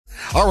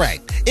All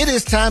right, it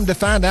is time to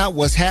find out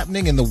what's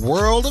happening in the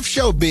world of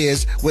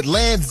showbiz with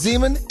Lance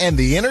Zeman and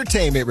the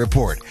Entertainment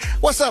Report.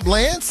 What's up,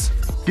 Lance?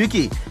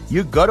 Dookie,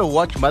 you gotta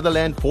watch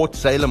Motherland Fort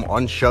Salem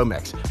on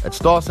Showmax. It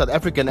stars South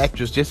African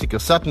actress Jessica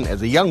Sutton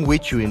as a young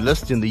witch who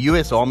enlists in the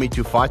US Army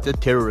to fight a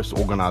terrorist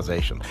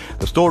organization.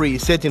 The story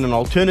is set in an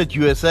alternate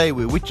USA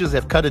where witches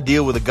have cut a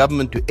deal with the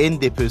government to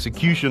end their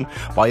persecution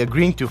by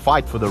agreeing to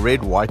fight for the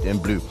red, white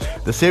and blue.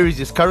 The series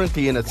is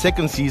currently in its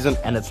second season,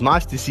 and it's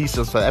nice to see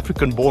some South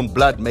African-born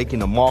blood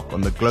making a mark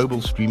on the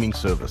global streaming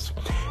service.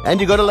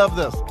 And you gotta love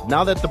this.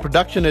 Now that the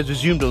production has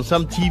resumed on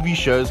some TV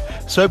shows,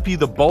 Soapy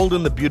the Bold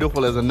and the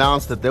Beautiful has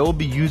announced that they will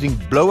be using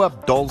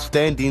blow-up doll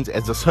stand-ins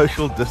as a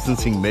social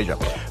distancing measure.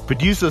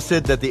 Producers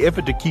said that the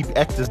effort to keep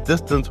actors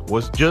distant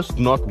was just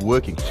not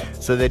working,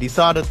 so they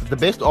decided that the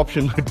best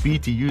option would be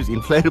to use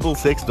inflatable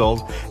sex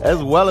dolls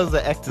as well as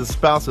the actors'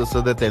 spouses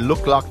so that they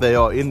look like they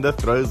are in the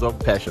throes of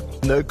passion.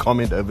 No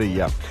comment over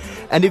here.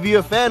 And if you're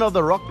a fan of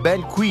the rock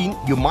band Queen,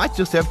 you might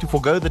just have to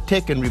forgo the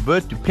tech and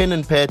revert to pen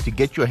and pad to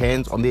get your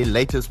hands on their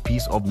latest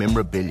piece of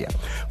memorabilia.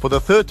 For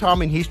the third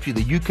time in history,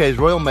 the UK's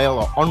Royal Mail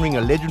are honouring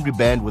a legendary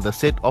band with a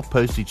set of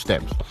postage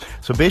stamps.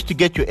 So best to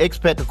get your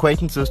expat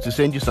acquaintances to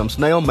send you some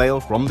snail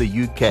mail from the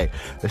UK.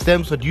 The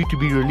stamps are due to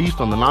be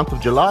released on the 9th of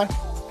July.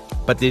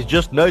 But there's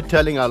just no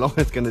telling how long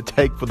it's going to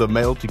take for the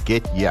mail to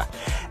get here.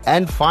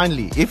 And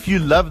finally, if you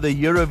love the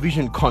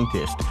Eurovision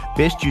contest,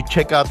 best you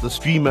check out the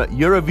streamer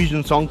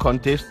Eurovision Song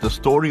Contest, the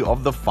story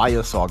of the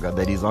Fire Saga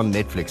that is on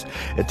Netflix.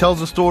 It tells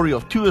the story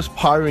of two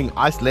aspiring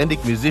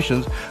Icelandic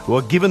musicians who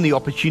are given the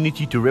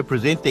opportunity to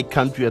represent their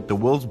country at the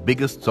world's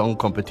biggest song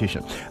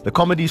competition. The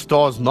comedy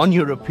stars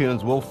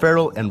non-Europeans Will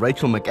Ferrell and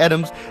Rachel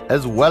McAdams,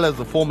 as well as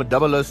the former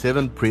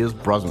 007 Pierce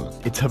Brosnan.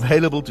 It's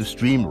available to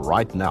stream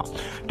right now.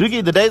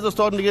 Doogie, the days are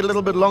starting to get a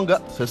little bit longer,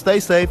 so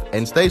stay safe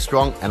and stay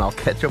strong, and I'll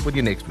catch up with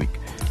you next week.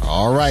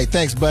 All right,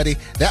 thanks, buddy.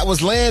 That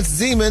was Lance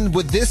Zeman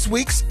with this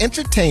week's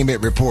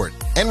Entertainment Report.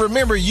 And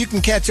remember, you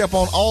can catch up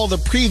on all the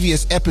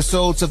previous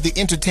episodes of the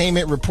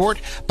Entertainment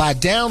Report by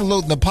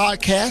downloading the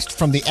podcast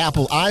from the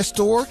Apple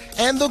iStore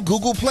and the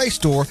Google Play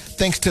Store,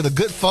 thanks to the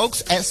good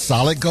folks at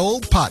Solid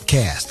Gold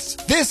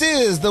Podcasts. This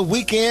is the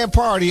weekend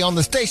party on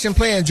the station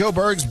playing Joe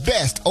Berg's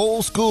best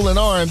old school and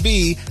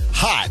R&B,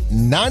 Hot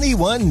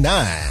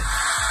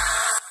 91.9.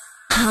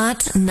 Hot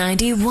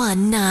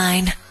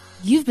 91.9.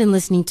 You've been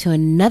listening to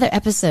another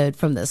episode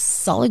from the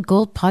Solid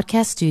Gold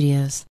Podcast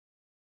Studios.